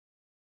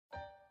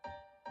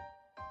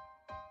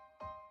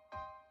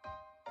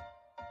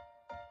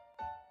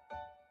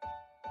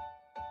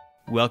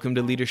Welcome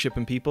to Leadership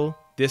and People.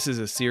 This is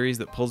a series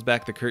that pulls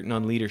back the curtain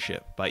on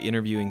leadership by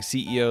interviewing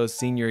CEOs,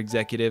 senior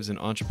executives, and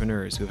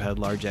entrepreneurs who have had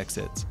large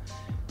exits.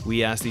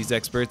 We ask these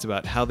experts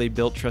about how they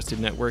built trusted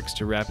networks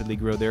to rapidly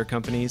grow their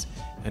companies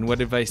and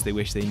what advice they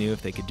wish they knew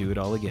if they could do it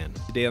all again.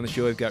 Today on the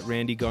show, I've got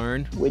Randy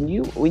Garn. When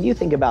you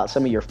think about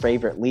some of your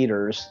favorite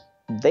leaders,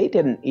 they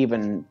don't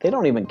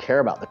even care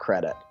about the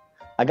credit.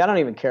 Like, I don't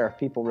even care if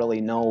people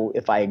really know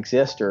if I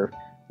exist or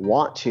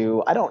want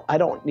to. I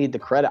don't need the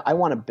credit. I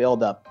want to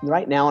build up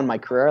right now in my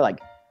career. Like,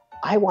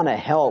 I want to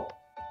help.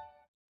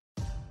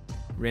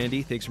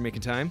 Randy, thanks for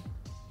making time.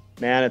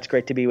 Man, it's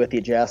great to be with you,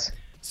 Jess.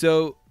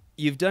 So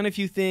you've done a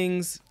few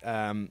things.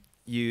 I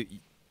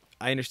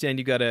understand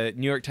you got a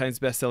New York Times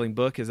best-selling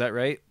book. Is that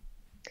right?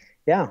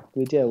 Yeah,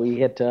 we did. We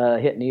hit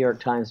New York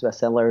Times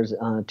bestsellers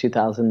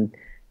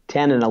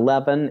 2010 and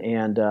 11,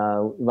 and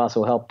we've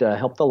also helped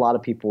a lot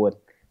of people with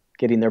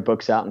getting their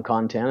books out and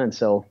content. And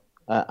so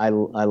I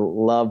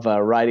love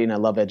writing. I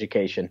love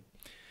education.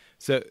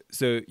 So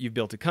you've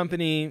built a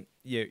company.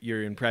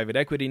 You're in private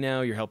equity now.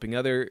 You're helping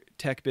other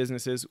tech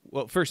businesses.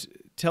 Well, first,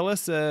 tell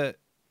us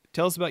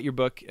about your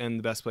book and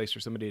the best place for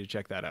somebody to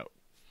check that out.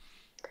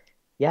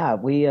 Yeah,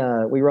 we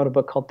wrote a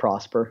book called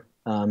Prosper,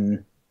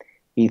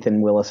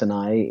 Ethan Willis and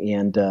I,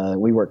 and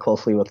we worked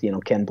closely with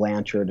Ken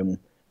Blanchard and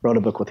wrote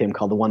a book with him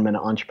called The 1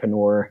 Minute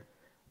Entrepreneur.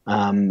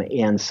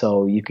 And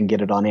so you can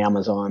get it on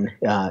Amazon.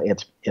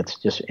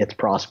 It's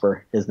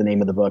Prosper is the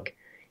name of the book,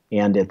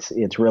 and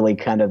it's really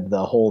kind of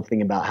the whole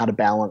thing about how to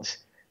balance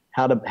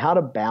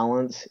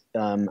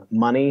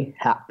money,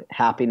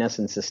 happiness,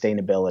 and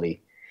sustainability.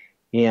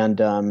 And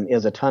it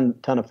was a ton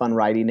of fun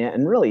writing it,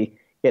 and really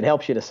it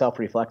helps you to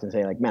self-reflect and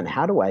say, like, man,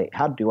 how do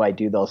I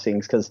do those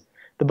things? Because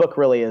the book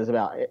really is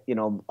about,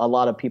 a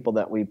lot of people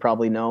that we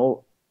probably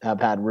know have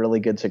had really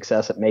good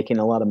success at making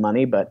a lot of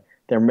money, but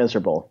they're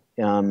miserable.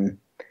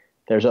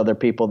 There's other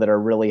people that are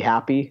really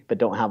happy but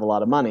don't have a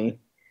lot of money,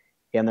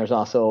 and there's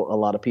also a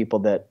lot of people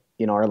that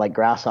are like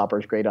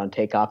grasshoppers, great on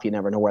takeoff. You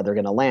never know where they're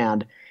going to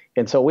land.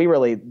 And so we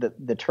really,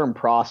 the term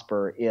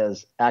prosper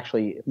is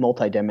actually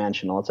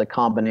multidimensional. It's a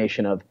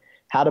combination of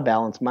how to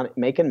balance money,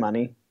 making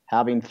money,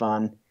 having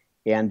fun,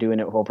 and doing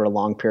it over a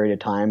long period of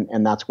time.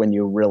 And that's when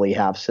you really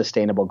have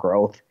sustainable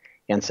growth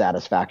and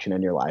satisfaction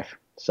in your life.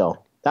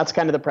 So that's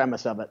kind of the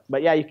premise of it.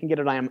 But yeah, you can get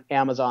it on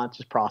Amazon. It's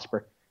just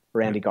Prosper,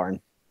 Randy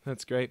Garn.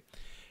 That's great.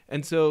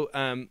 And so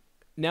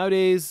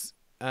nowadays,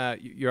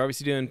 you're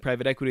obviously doing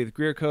private equity with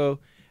Greer Co.,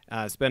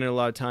 spending a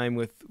lot of time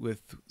with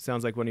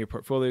sounds like one of your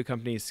portfolio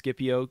companies,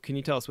 Skipio. Can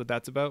you tell us what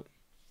that's about?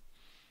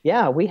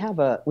 Yeah, we have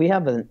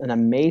an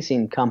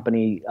amazing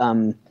company.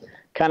 Kind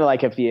of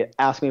like if you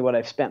ask me what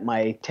I've spent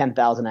my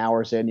 10,000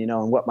 hours in,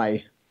 and what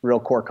my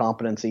real core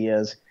competency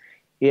is,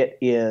 it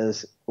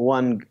is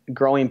one,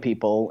 growing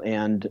people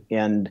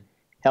and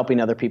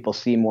helping other people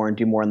see more and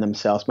do more in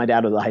themselves. My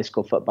dad was a high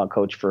school football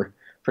coach for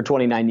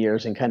 29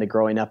 years and kind of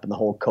growing up in the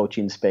whole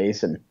coaching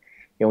space. And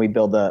we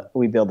build a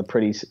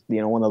pretty,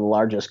 one of the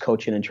largest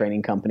coaching and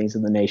training companies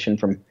in the nation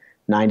from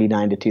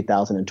 99 to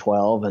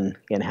 2012 and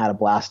had a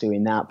blast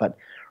doing that. But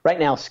right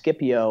now,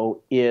 Skipio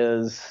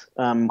is,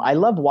 I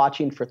love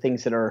watching for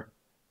things that are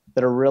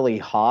really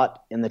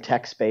hot in the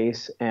tech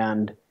space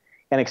and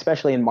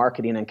especially in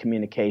marketing and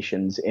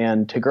communications.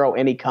 And to grow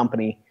any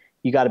company,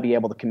 you got to be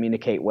able to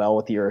communicate well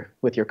with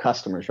your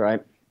customers,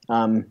 right?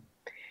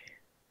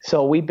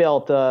 So we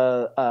built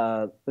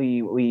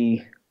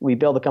we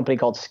built a company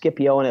called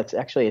Skipio, and it's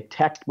actually a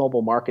text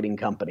mobile marketing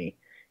company.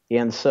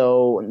 And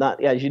so,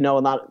 as you know,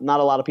 not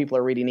a lot of people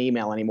are reading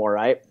email anymore,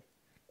 right?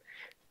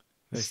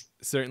 There's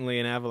certainly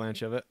an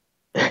avalanche of it.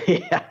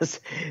 Yes.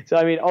 So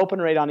I mean, open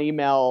rate on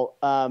email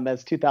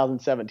as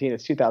 2017,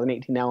 it's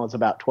 2018 now, is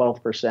about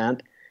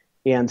 12%.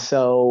 And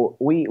so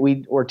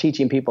we're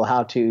teaching people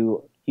how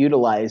to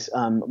utilize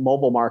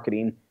mobile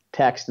marketing,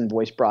 text and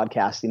voice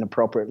broadcasting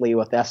appropriately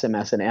with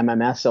SMS and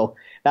MMS. So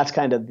that's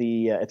kind of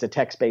it's a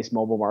text-based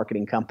mobile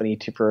marketing company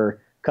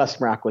for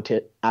customer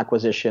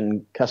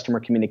acquisition, customer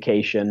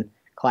communication,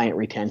 client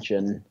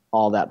retention,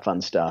 all that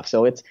fun stuff.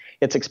 So it's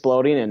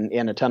exploding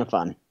and a ton of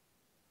fun.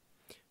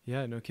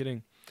 Yeah, no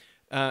kidding.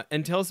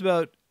 And tell us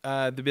about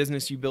the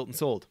business you built and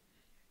sold.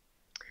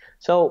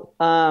 So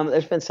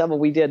there's been several.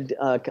 We did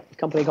a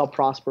company called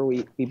Prosper.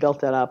 We built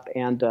that up,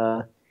 and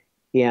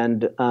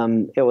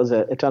it was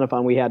a ton of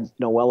fun. We had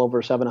well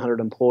over 700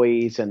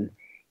 employees and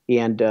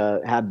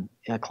had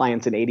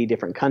clients in 80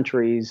 different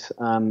countries.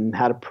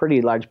 Had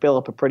built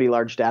up a pretty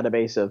large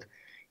database of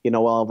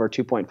well over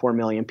 2.4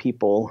 million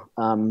people.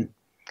 So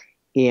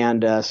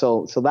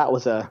that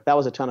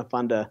was a ton of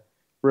fun to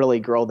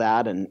really grow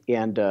that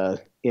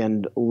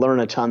and learn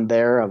a ton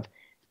there of,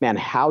 man,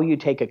 how you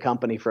take a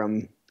company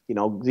from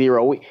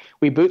zero.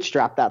 We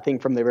bootstrapped that thing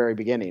from the very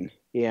beginning,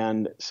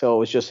 and so it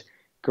was just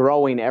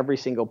growing every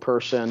single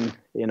person.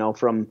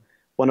 From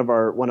one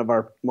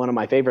of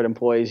my favorite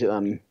employees,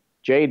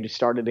 Jade,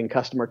 started in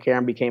customer care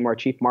and became our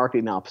chief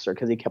marketing officer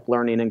because he kept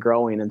learning and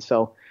growing. And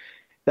so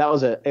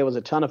it was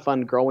a ton of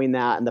fun growing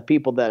that, and the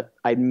people that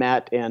I'd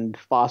met and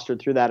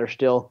fostered through that are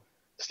still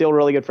still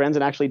really good friends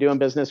and actually doing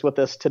business with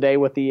us today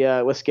with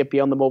the with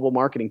Skipio and the mobile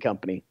marketing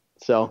company.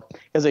 So it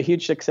was a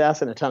huge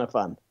success and a ton of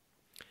fun.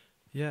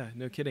 Yeah,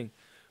 no kidding.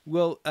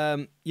 Well,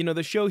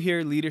 the show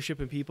here, Leadership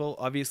and People,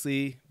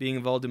 obviously being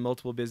involved in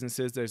multiple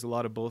businesses, there's a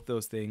lot of both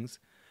those things.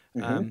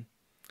 Mm-hmm.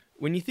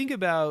 When you think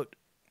about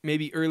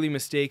maybe early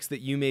mistakes that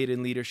you made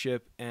in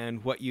leadership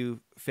and what you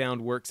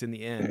found works in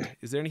the end,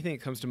 is there anything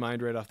that comes to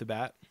mind right off the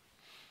bat?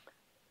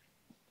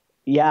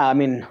 Yeah, I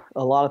mean,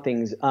 a lot of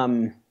things.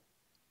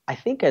 I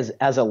think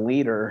as a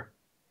leader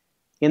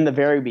in the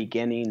very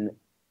beginning,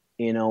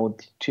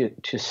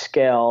 to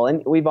scale,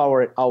 and we've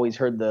always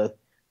heard the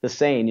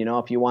saying,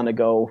 if you want to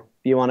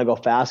go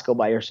fast, go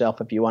by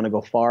yourself. If you want to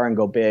go far and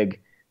go big,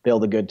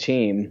 build a good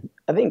team.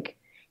 I think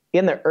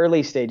in the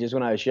early stages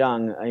when I was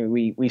young,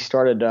 we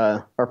started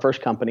our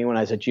first company when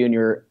I was a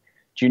junior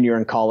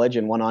in college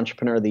and won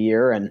Entrepreneur of the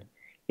Year and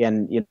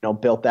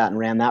built that and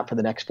ran that for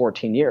the next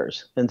 14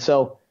 years. And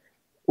so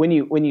when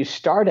you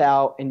start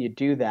out and you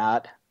do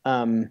that,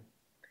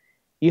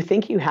 you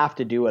think you have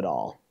to do it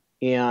all,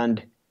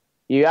 and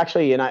you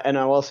actually, and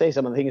I will say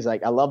some of the things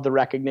like I love the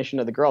recognition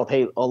of the growth.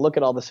 Hey, oh, look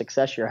at all the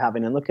success you're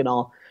having, and look at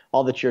all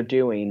that you're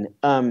doing.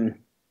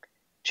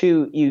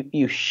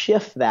 You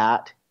shift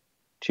that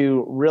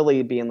to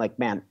really being like,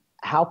 man,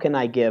 how can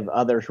I give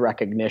others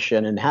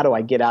recognition, and how do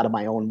I get out of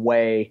my own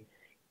way?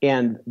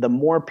 And the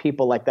more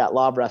people, like that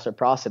law of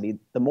reciprocity,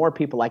 the more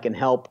people I can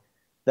help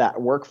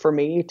that work for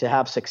me to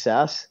have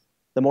success,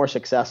 the more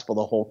successful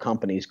the whole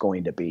company is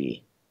going to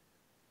be.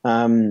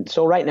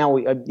 So right now,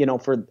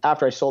 for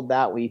after I sold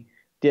that, we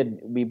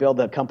built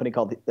a company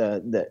called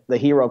the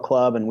Hero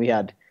Club, and we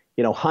had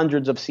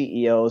hundreds of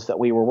CEOs that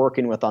we were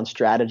working with on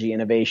strategy,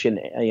 innovation,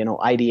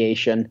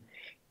 ideation,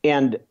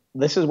 and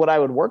this is what I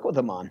would work with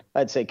them on.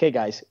 I'd say, okay,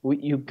 guys,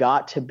 you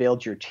got to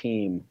build your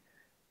team,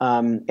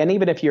 and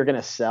even if you're going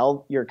to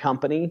sell your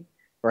company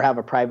or have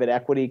a private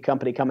equity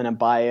company come in and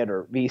buy it,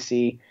 or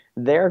VC,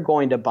 they're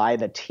going to buy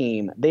the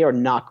team. They are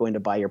not going to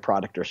buy your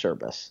product or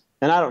service.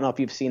 And I don't know if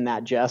you've seen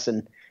that, Jess,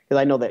 and because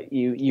I know that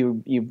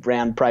you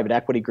ran private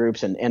equity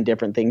groups and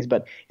different things,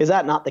 but is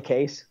that not the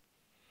case?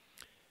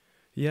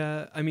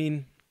 Yeah, I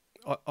mean,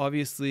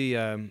 obviously,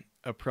 a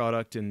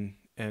product and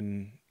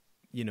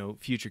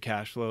future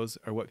cash flows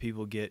are what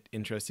people get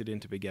interested in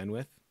to begin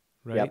with,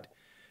 right? Yep.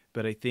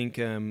 But I think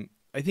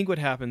what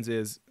happens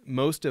is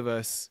most of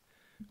us,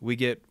 we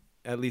get,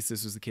 at least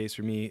this was the case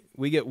for me,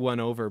 we get won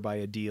over by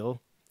a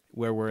deal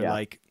where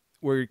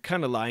we're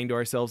kind of lying to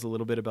ourselves a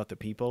little bit about the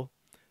people.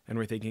 And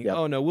we're thinking, Yep.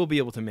 oh no, we'll be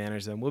able to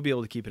manage them. We'll be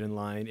able to keep it in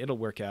line. It'll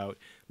work out.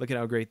 Look at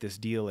how great this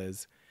deal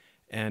is.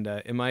 And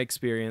in my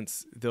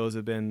experience, those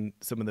have been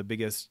some of the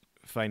biggest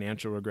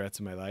financial regrets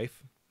in my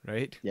life,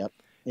 right? Yep.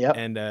 Yep.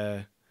 And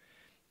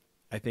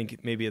I think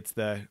maybe it's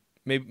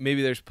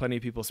maybe there's plenty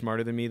of people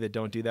smarter than me that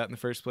don't do that in the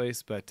first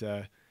place. But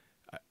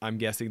I'm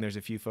guessing there's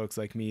a few folks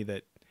like me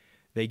that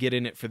they get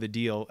in it for the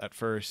deal at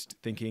first,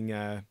 thinking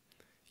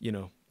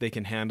they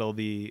can handle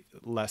the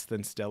less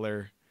than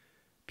stellar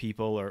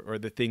people or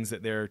the things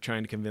that they're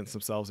trying to convince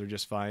themselves are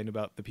just fine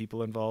about the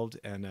people involved,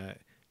 and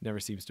never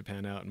seems to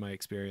pan out in my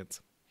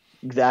experience.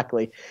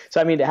 Exactly. So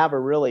I mean, to have a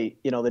really,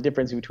 the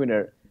difference between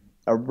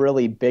a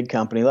really big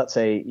company, let's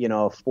say,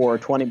 for a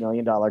 $20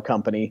 million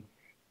company,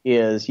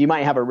 is you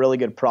might have a really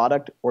good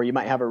product, or you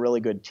might have a really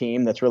good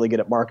team that's really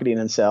good at marketing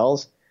and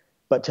sales.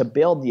 But to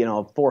build, a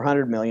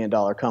 $400 million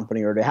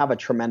company, or to have a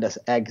tremendous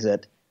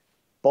exit,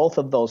 both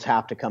of those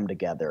have to come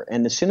together.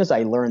 And as soon as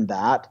I learned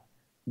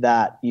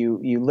that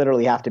you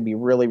literally have to be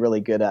really,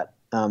 really good at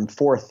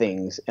four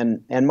things.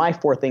 And my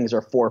four things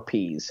are 4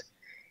 Ps.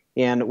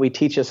 And we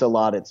teach this a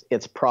lot.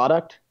 It's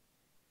product.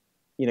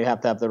 You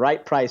have to have the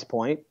right price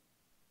point.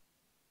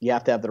 You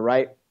have to have the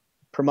right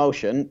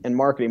promotion and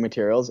marketing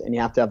materials, and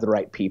you have to have the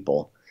right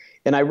people.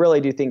 And I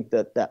really do think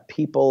that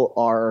people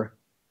are,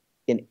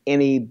 in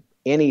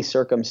any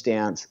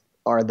circumstance,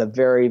 are the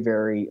very,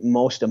 very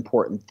most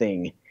important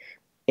thing.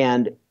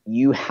 And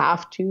you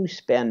have to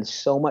spend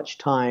so much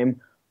time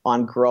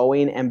on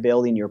growing and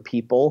building your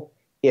people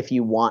if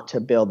you want to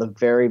build a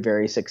very,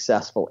 very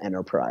successful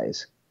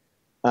enterprise.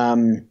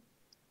 And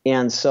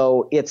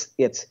so it's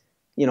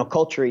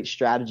culture eats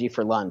strategy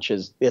for lunch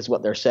is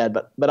what they're said.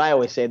 But I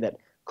always say that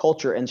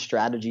culture and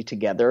strategy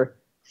together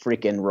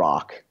freaking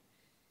rock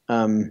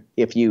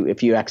if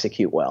you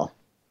execute well.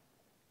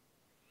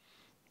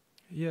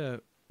 Yeah,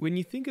 when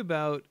you think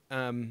about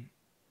how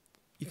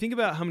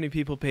many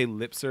people pay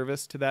lip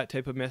service to that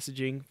type of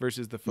messaging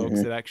versus the folks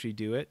Mm-hmm. that actually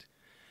do it.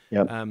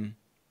 Yep.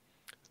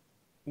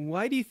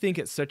 Why do you think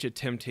it's such a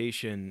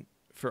temptation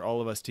for all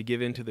of us to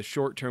give into the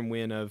short-term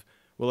win of,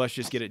 well, let's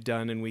just get it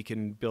done and we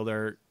can build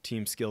our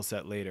team skill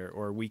set later,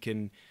 or we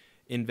can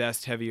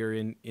invest heavier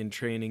in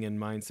training and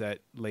mindset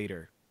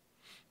later?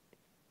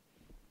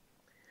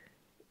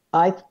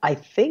 I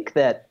think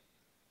that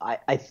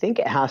I think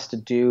it has to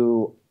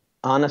do,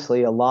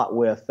 honestly, a lot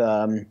with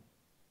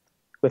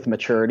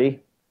maturity,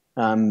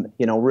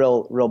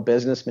 real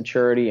business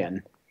maturity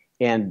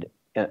and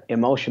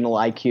emotional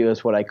IQ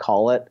is what I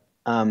call it.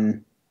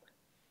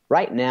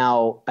 right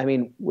now, I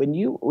mean, when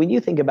you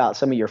think about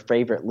some of your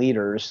favorite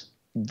leaders,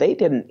 they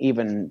don't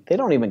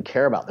even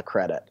care about the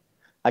credit.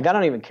 Like I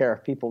don't even care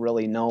if people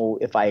really know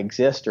if I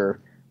exist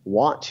or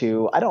want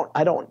to. I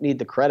don't need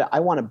the credit.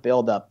 I want to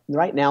build up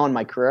right now in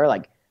my career.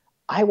 Like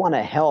I want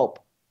to help,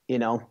 you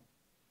know,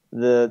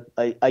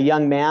 a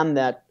young man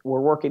that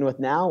we're working with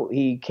now.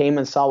 He came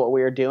and saw what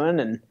we were doing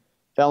and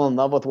fell in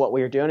love with what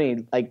we were doing.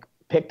 He like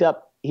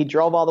he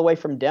drove all the way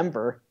from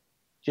Denver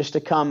just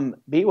to come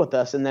be with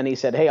us. And then he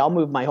said, "Hey, I'll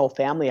move my whole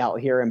family out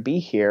here and be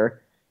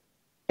here."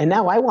 And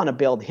now I want to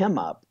build him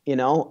up. You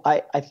know,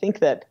 I think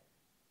that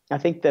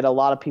a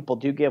lot of people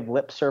do give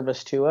lip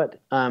service to it.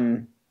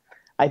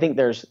 I think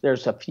there's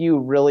a few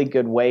really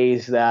good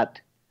ways that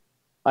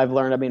I've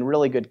learned. I mean,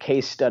 really good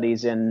case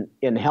studies in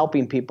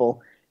helping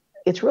people.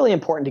 It's really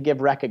important to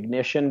give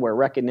recognition where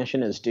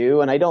recognition is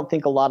due, and I don't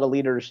think a lot of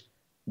leaders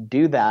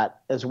do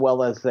that as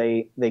well as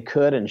they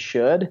could and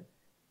should.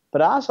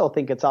 But I also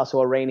think it's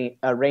also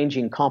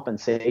arranging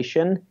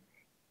compensation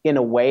in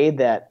a way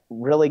that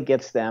really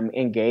gets them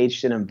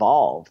engaged and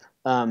involved.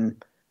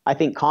 I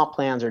think comp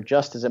plans are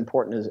just as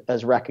important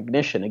as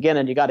recognition. Again,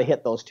 and you got to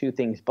hit those two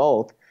things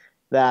both.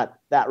 That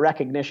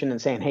recognition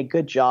and saying, "Hey,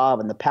 good job,"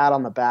 and the pat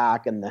on the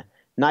back and the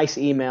nice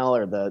email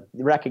or the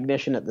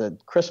recognition at the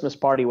Christmas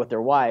party with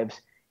their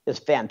wives is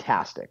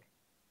fantastic.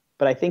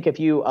 But I think if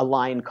you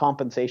align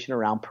compensation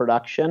around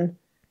production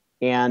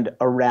and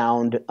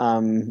around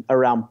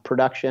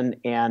production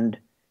and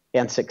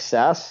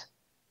success,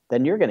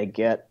 then you're going to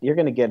get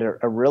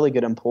a really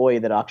good employee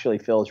that actually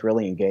feels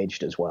really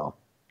engaged as well.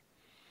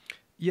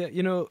 Yeah,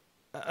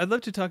 I'd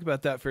love to talk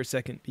about that for a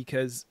second,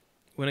 because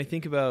when I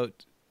think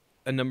about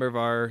a number of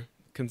our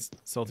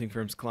consulting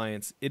firms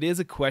clients, it is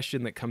a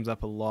question that comes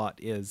up a lot,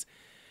 is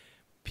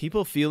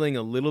people feeling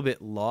a little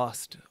bit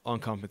lost on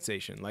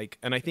compensation. Like,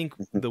 and I think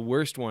the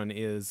worst one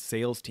is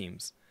sales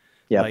teams.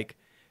 Yep. Like,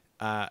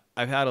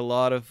 I've had a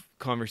lot of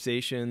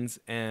conversations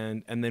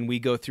and then we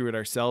go through it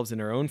ourselves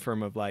in our own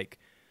firm of like,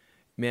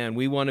 man,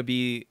 we want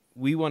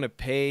to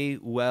pay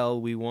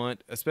well. We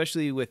want,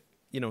 especially with,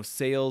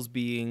 sales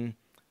being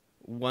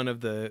one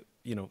of the,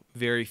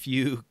 very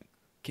few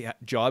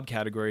job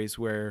categories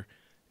where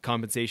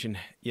compensation,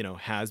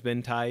 has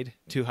been tied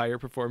to higher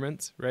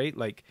performance, right?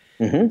 Like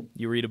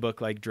you read a book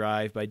like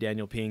Drive by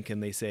Daniel Pink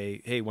and they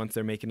say, hey, once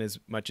they're making as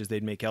much as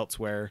they'd make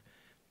elsewhere,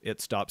 it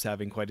stops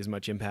having quite as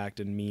much impact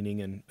and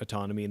meaning and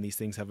autonomy, and these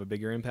things have a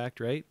bigger impact,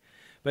 right?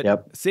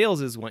 But sales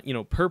is one,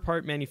 per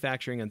part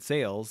manufacturing and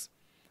sales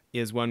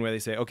is one where they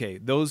say, okay,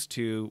 those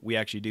two, we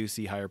actually do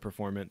see higher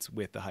performance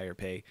with the higher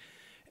pay.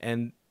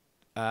 And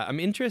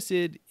I'm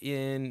interested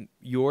in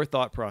your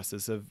thought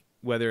process of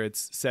whether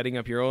it's setting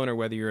up your own or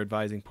whether you're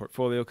advising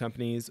portfolio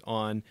companies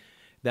on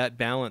that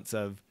balance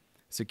of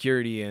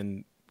security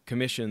and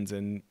commissions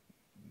and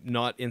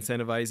not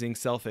incentivizing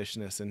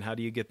selfishness, and how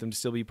do you get them to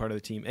still be part of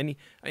the team? Any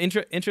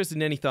interested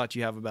in any thoughts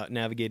you have about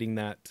navigating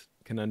that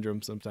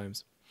conundrum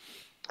sometimes?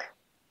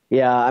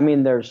 Yeah, I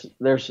mean, there's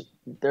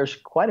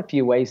quite a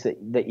few ways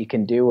that you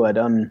can do it.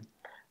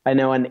 I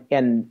know,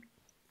 and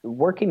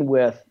working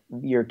with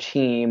your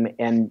team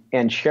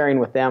and sharing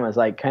with them is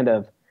like kind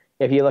of,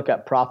 if you look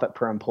at profit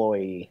per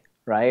employee,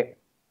 right?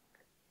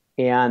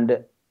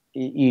 And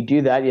you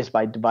do that just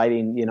by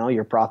dividing,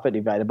 your profit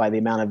divided by the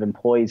amount of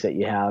employees that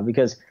you have.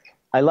 Because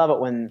I love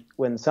it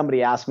when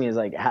somebody asks me, is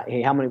like,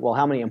 hey, how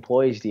many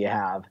employees do you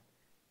have?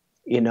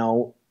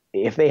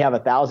 If they have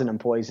 1,000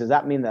 employees, does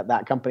that mean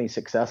that company's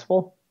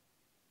successful?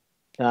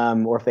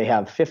 Or if they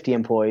have 50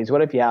 employees,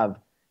 what if you have,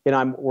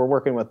 we're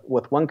working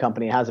with one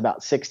company that has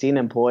about 16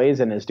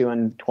 employees and is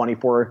doing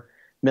 $24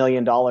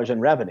 million in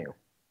revenue.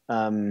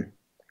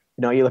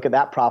 You look at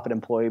that profit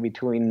employee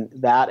between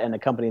that and a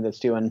company that's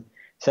doing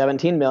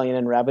 17 million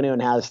in revenue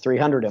and has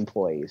 300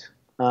 employees.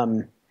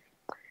 And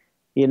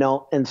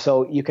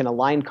so you can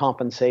align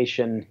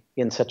compensation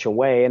in such a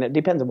way, and it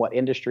depends on what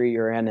industry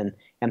you're in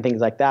and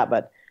things like that.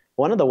 But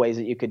one of the ways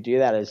that you could do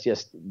that is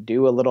just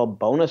do a little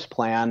bonus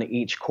plan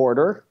each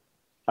quarter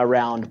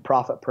around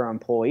profit per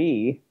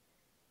employee.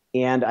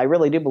 And I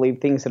really do believe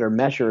things that are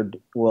measured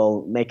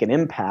will make an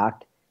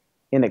impact,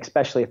 and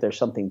especially if there's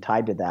something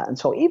tied to that. And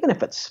so even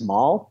if it's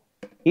small,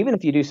 even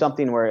if you do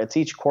something where it's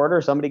each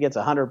quarter, somebody gets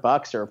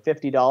 $100 or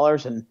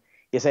 $50 and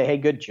you say, hey,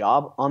 good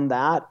job on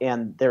that.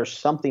 And there's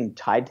something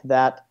tied to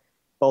that,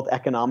 both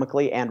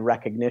economically and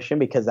recognition,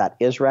 because that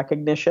is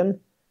recognition.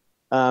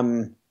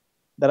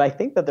 That I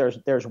think that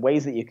there's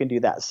ways that you can do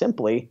that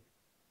simply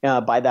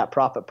by that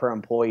profit per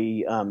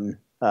employee,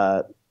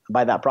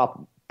 by that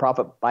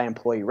profit by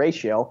employee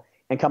ratio,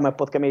 and come up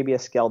with maybe a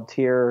scaled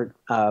tier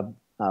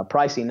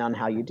pricing on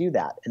how you do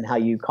that and how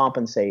you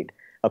compensate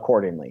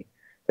accordingly.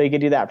 So you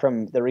could do that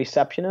from the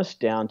receptionist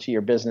down to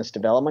your business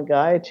development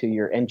guy to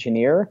your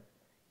engineer,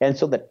 and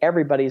so that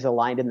everybody's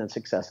aligned in the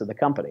success of the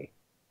company.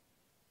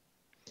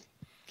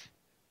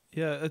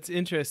 Yeah, that's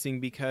interesting,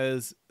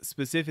 because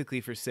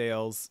specifically for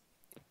sales,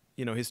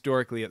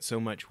 historically it's so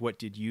much, what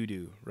did you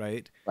do,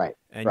 right? Right.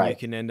 And right. you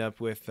can end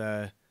up with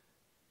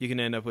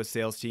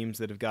sales teams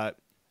that have got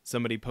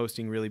somebody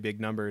posting really big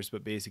numbers,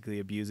 but basically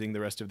abusing the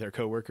rest of their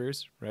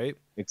coworkers, right?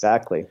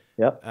 Exactly.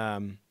 Yep.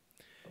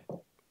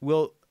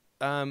 Well,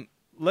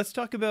 let's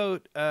talk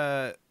about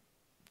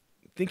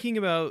thinking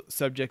about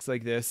subjects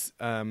like this.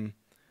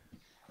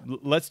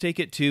 Let's take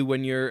it to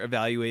when you're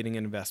evaluating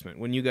an investment,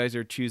 when you guys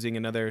are choosing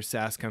another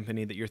SaaS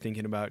company that you're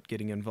thinking about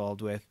getting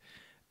involved with.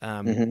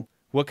 Mm-hmm.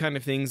 What kind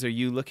of things are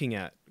you looking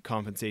at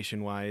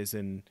compensation wise,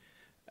 and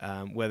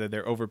whether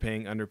they're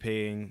overpaying,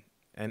 underpaying,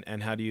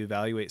 and how do you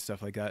evaluate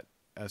stuff like that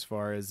as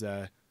far as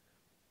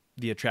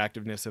the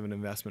attractiveness of an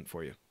investment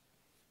for you?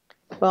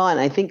 Well, and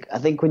I think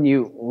when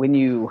you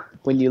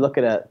look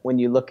at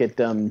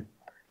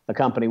a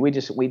company, we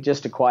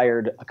just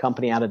acquired a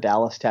company out of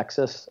Dallas,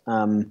 Texas,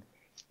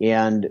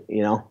 and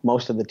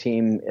most of the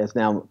team is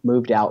now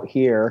moved out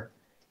here,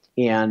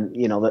 and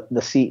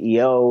the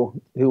CEO,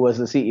 who was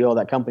the CEO of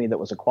that company that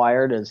was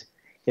acquired,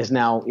 is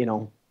now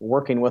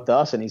working with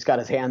us, and he's got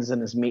his hands in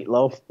the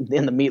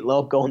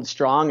meatloaf, going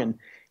strong and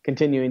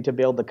continuing to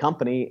build the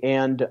company.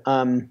 And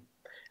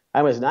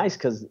I was nice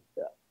because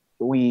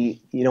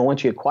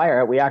once you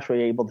acquire it, we actually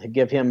were able to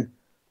give him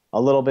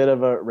a little bit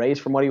of a raise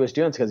from what he was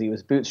doing, because he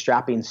was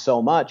bootstrapping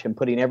so much and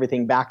putting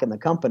everything back in the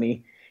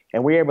company.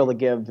 And we were able to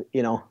give,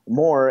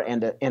 more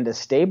and to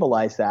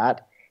stabilize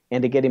that,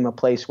 and to get him a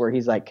place where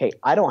he's like, hey,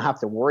 I don't have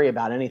to worry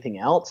about anything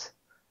else.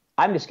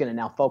 I'm just going to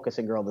now focus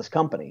and grow this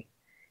company.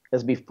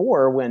 Because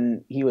before,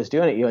 when he was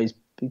doing it, he's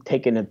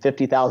taking a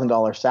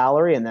 $50,000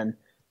 salary and then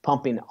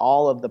pumping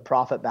all of the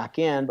profit back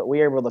in. But we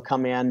were able to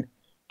come in,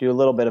 do a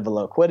little bit of a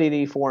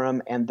liquidity for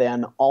him, and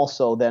then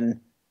also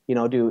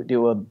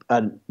do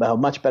a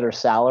much better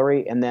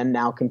salary, and then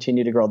now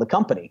continue to grow the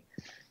company.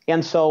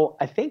 And so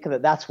I think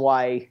that's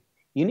why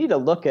you need to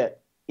look at,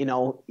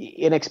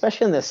 and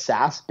especially in the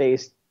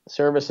SaaS-based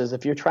services,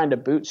 if you're trying to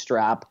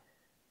bootstrap,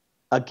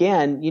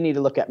 again, you need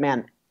to look at,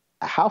 man,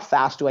 how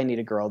fast do I need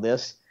to grow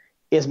this?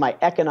 Is my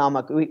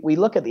economic, we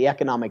look at the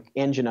economic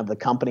engine of the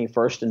company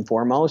first and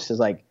foremost, is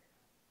like,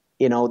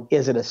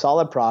 is it a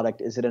solid product?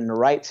 Is it in the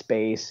right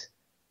space?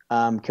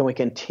 Can we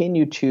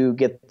continue to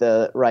get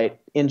the right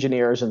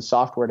engineers and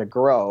software to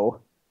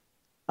grow?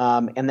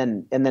 And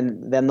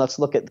then let's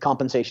look at the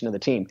compensation of the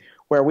team,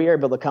 where we are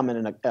able to come in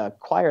and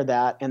acquire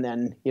that, and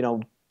then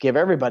give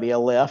everybody a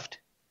lift,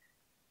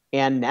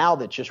 and now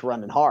that's just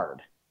running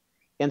hard.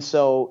 And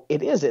so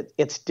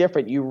it's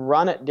different. You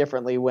run it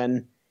differently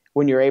when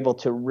you're able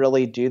to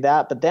really do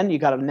that. But then you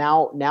got to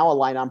now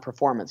align on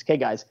performance. Okay,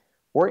 guys,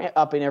 we're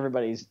upping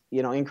everybody's,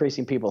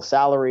 increasing people's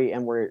salary,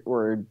 and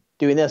we're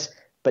doing this.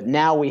 But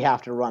now we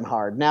have to run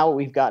hard. Now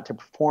we've got to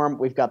perform.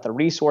 We've got the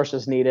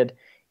resources needed,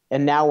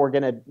 and now we're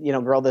going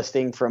to, grow this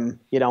thing from,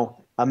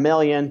 $1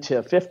 million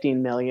to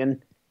 15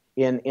 million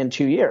in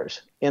 2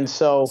 years. And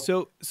so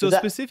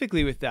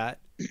specifically with that,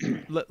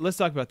 let's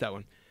talk about that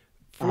one.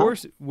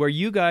 Where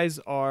you guys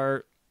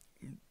are,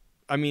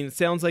 I mean, it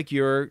sounds like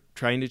you're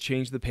trying to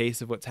change the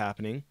pace of what's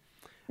happening.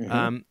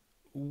 Mm-hmm.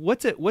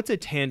 What's a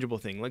tangible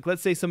thing? Like,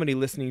 let's say somebody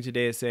listening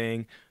today is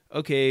saying,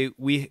 okay,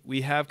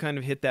 we have kind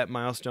of hit that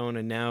milestone,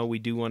 and now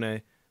we want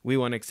to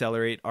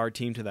accelerate our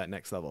team to that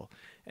next level.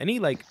 Any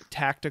like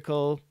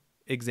tactical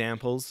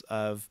examples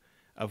of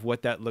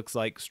what that looks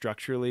like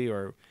structurally,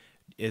 or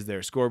is there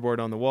a scoreboard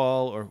on the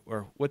wall,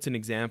 or what's an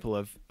example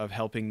of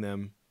helping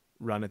them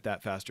run at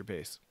that faster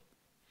pace?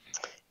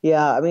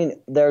 Yeah, I mean,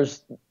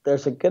 there's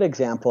a good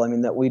example. I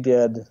mean, that we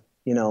did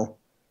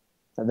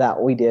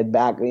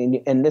back,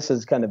 and this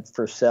is kind of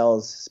for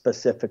sales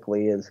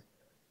specifically, is,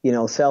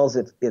 sales,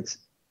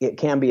 it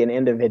can be an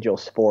individual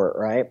sport,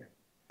 right?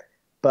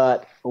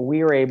 But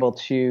we were able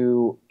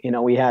to,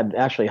 we had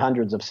actually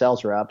hundreds of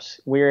sales reps.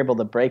 We were able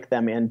to break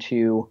them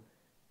into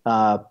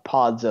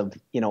pods of,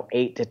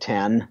 8 to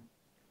 10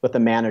 with a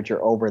manager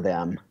over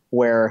them,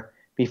 where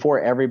before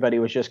everybody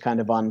was just kind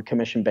of on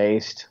commission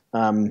based,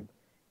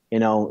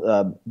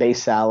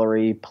 base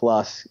salary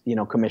plus,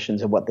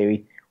 commissions of what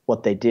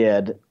they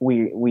did.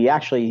 We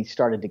actually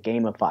started to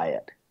gamify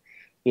it,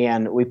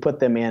 and we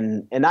put them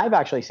in, and I've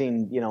actually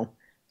seen,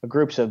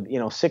 groups of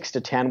 6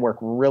 to 10 work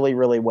really,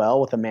 really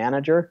well with a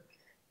manager.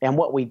 And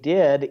what we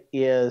did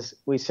is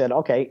we said,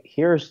 okay,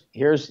 here's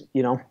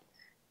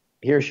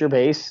your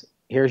base,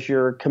 here's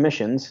your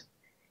commissions,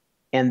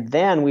 and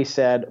then we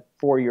said,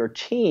 for your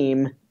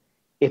team,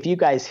 if you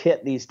guys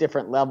hit these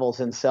different levels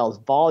in sales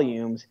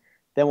volumes,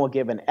 then we'll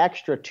give an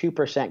extra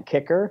 2%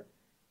 kicker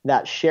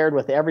that's shared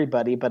with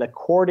everybody, but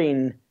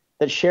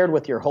that's shared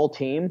with your whole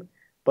team,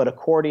 but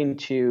according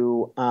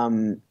to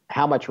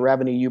how much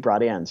revenue you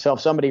brought in. So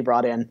if somebody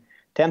brought in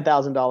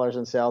 $10,000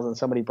 in sales and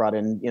somebody brought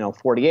in,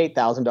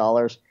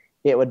 $48,000,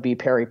 it would be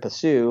pari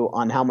passu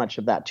on how much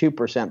of that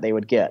 2% they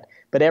would get.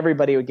 But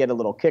everybody would get a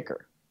little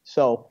kicker.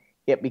 So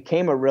it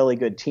became a really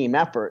good team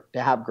effort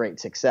to have great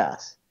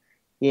success.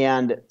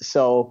 And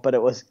so, but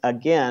it was,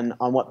 again,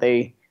 on what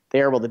they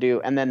were able to do.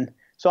 And then,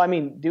 so I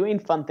mean, doing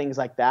fun things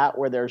like that,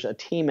 where there's a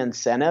team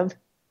incentive,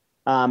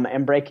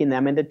 and breaking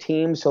them into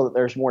teams so that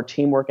there's more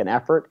teamwork and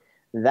effort,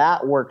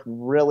 that worked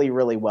really,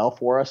 really well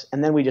for us.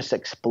 And then we just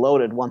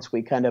exploded once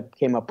we kind of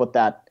came up with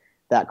that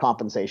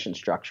compensation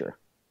structure.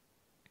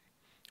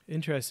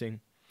 Interesting.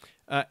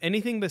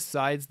 Anything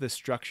besides the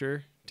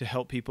structure to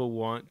help people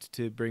want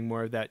to bring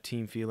more of that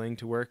team feeling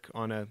to work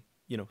on a,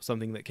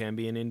 something that can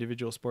be an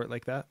individual sport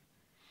like that?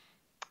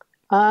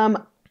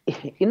 Um,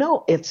 it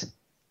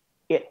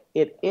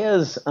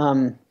is,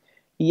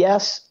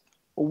 yes,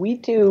 we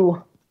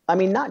do. I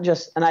mean, not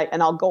just, and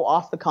I'll go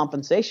off the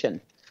compensation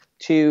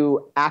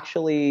to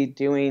actually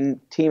doing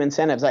team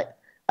incentives.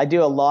 I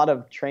do a lot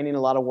of training,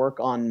 a lot of work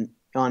on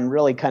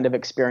really kind of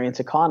experience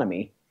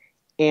economy.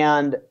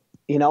 And,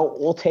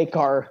 we'll take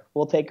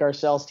our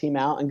sales team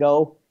out and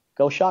go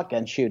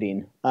shotgun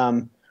shooting,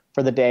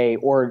 for the day,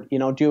 or,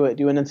 do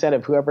an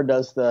incentive, whoever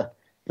does the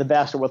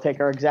best, or we'll take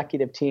our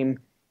executive team,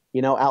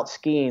 out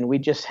skiing. We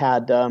just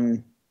had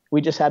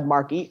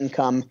Mark Eaton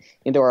come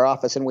into our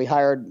office, and we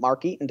hired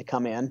Mark Eaton to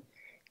come in,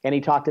 and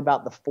he talked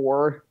about the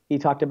four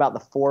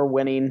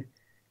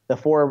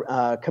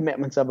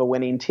commitments of a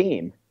winning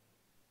team.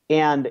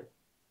 And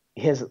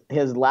his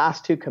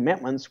last two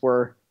commitments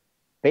were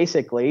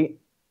basically,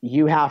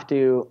 you have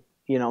to,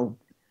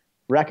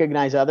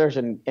 recognize others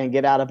and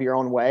get out of your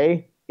own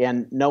way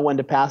and know when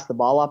to pass the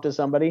ball off to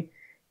somebody.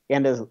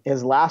 And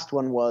his last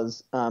one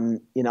was,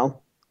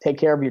 take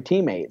care of your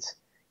teammates,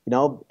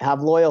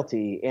 have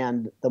loyalty.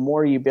 And the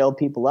more you build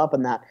people up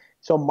in that.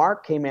 So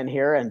Mark came in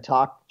here and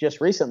talked just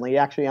recently,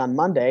 actually on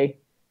Monday,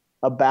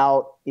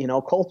 about,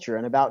 culture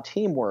and about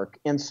teamwork.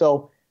 And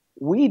so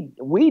we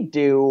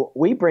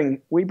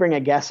bring a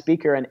guest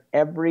speaker in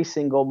every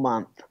single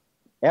month.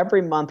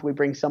 Every month we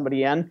bring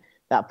somebody in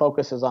that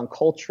focuses on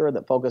culture,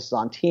 that focuses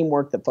on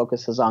teamwork, that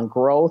focuses on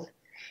growth.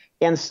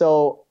 And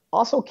so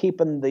also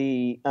keeping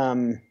the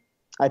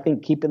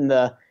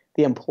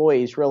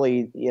employees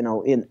really,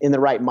 in the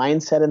right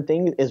mindset and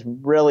things is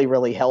really,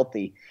 really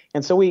healthy.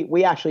 And so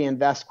we actually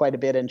invest quite a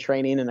bit in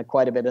training and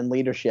quite a bit in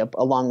leadership,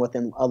 along with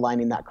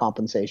aligning that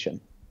compensation.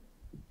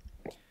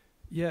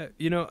 Yeah,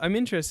 I'm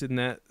interested in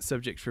that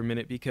subject for a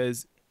minute,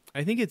 because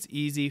I think it's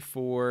easy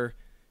for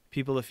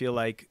people to feel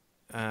like,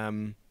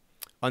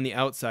 on the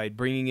outside,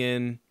 bringing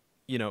in,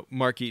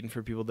 Mark Eaton,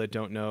 for people that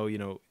don't know,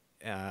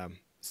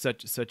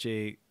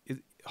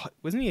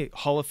 wasn't he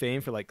Hall of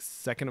Fame for like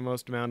second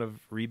most amount of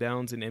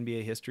rebounds in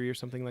NBA history or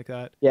something like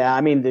that? Yeah,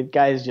 I mean, the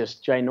guy's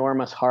just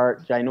ginormous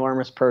heart,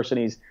 ginormous person.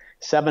 He's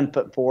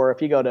 7'4".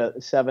 If you go to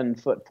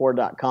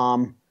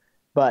 7foot4.com.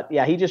 But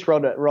yeah, he just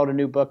wrote a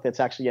new book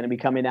that's actually going to be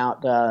coming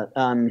out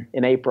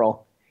in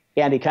April,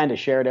 and he kind of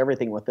shared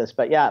everything with us.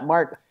 But yeah,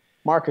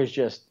 Mark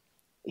is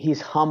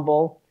he's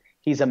humble,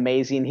 he's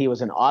amazing. He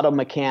was an auto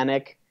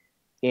mechanic,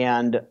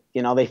 and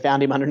they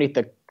found him underneath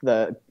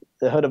the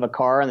hood of a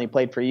car, and he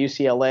played for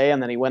UCLA,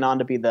 and then he went on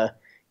to be the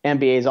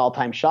NBA's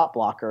all-time shot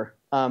blocker.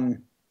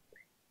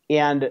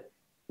 And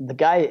the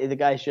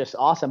guy's just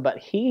awesome. But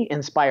he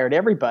inspired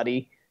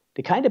everybody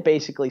to kind of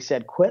basically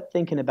said, quit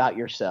thinking about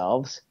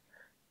yourselves.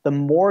 The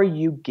more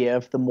you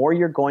give, the more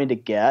you're going to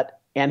get.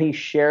 And he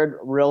shared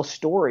real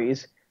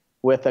stories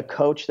with a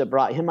coach that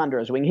brought him under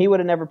his wing. He would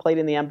have never played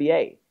in the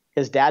NBA.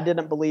 His dad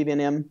didn't believe in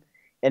him,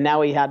 and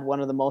now he had one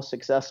of the most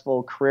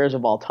successful careers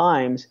of all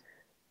times.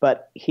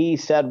 But he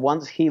said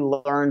once he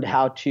learned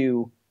how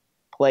to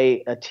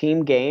play a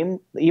team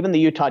game, even the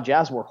Utah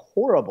Jazz were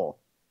horrible.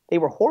 They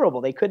were horrible.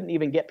 They couldn't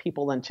even get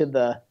people to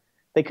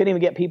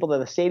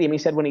the stadium. He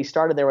said when he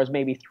started, there was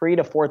maybe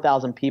 3,000 to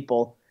 4,000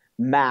 people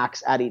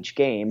max at each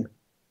game,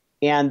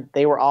 and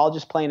they were all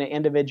just playing an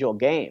individual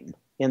game.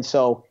 And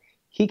so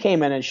he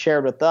came in and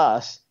shared with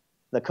us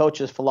the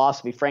coach's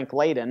philosophy. Frank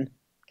Layden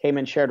came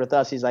and shared with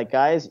us. He's like,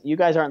 guys, you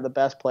guys aren't the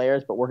best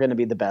players, but we're going to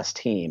be the best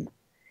team.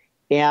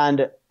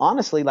 And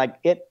honestly,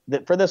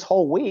 for this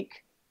whole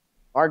week,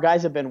 our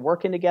guys have been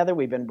working together.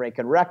 We've been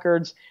breaking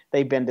records.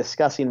 They've been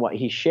discussing what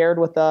he shared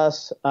with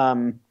us.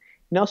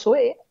 So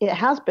it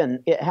has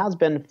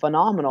been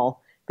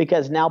phenomenal,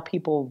 because now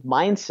people's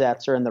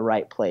mindsets are in the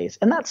right place.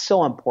 And that's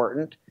so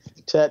important,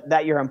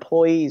 that your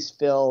employees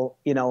feel,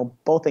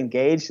 both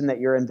engaged, and that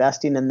you're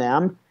investing in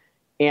them,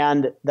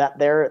 and that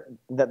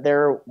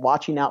they're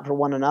watching out for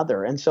one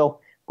another. And so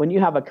when you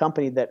have a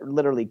company that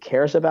literally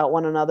cares about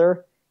one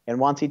another and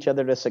wants each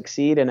other to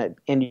succeed, and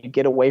you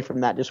get away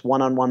from that just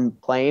one-on-one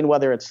playing,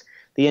 whether it's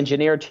the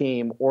engineer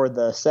team or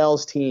the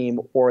sales team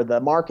or the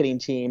marketing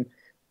team,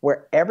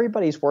 where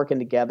everybody's working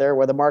together,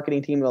 where the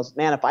marketing team goes,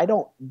 man, if I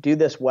don't do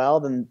this well,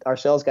 then our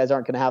sales guys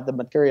aren't going to have the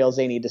materials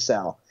they need to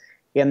sell.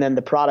 And then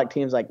the product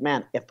team's like,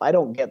 man, if I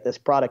don't get this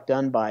product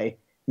done by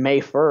May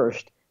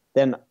 1st,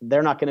 then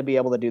they're not going to be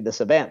able to do this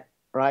event,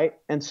 right?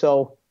 And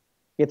so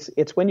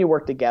it's when you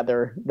work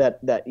together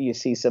that you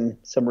see some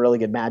really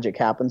good magic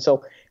happen.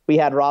 So we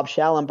had Rob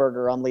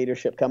Schallenberger on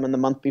leadership come in the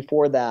month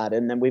before that,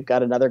 and then we've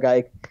got another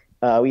guy.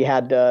 We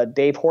had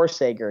Dave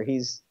Horsager.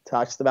 He's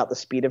talks about the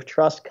speed of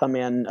trust come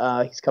in.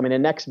 He's coming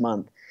in next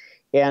month.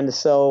 And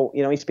so,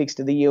 he speaks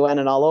to the UN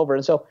and all over.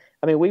 And so,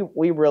 I mean,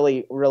 we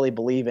really, really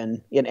believe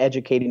in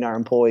educating our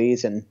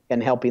employees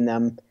and helping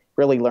them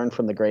really learn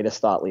from the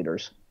greatest thought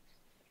leaders.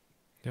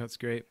 That's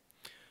great.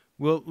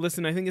 Well,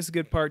 listen, I think it's a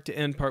good part to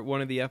end part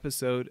one of the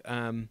episode.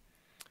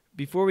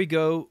 Before we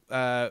go,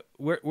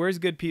 where's a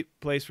good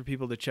place for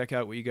people to check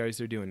out what you guys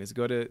are doing? Is it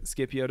go to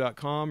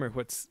Skipio.com, or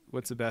what's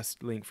the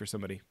best link for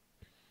somebody?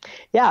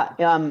 Yeah,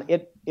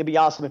 it'd be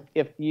awesome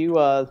if you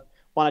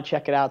want to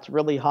check it out. It's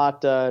really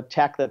hot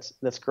tech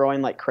that's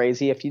growing like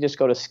crazy. If you just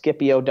go to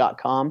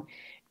Skipio.com,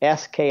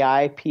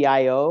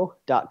 Skipio.com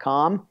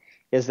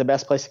is the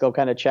best place to go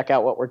kind of check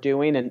out what we're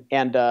doing.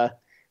 And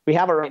we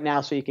have it right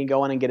now, so you can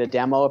go in and get a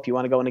demo if you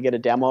want to go in and get a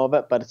demo of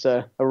it. But it's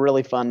a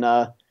really fun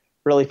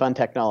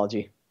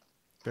technology.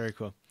 Very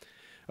cool.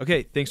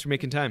 Okay, thanks for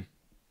making time.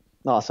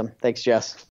 Awesome. Thanks, Jess.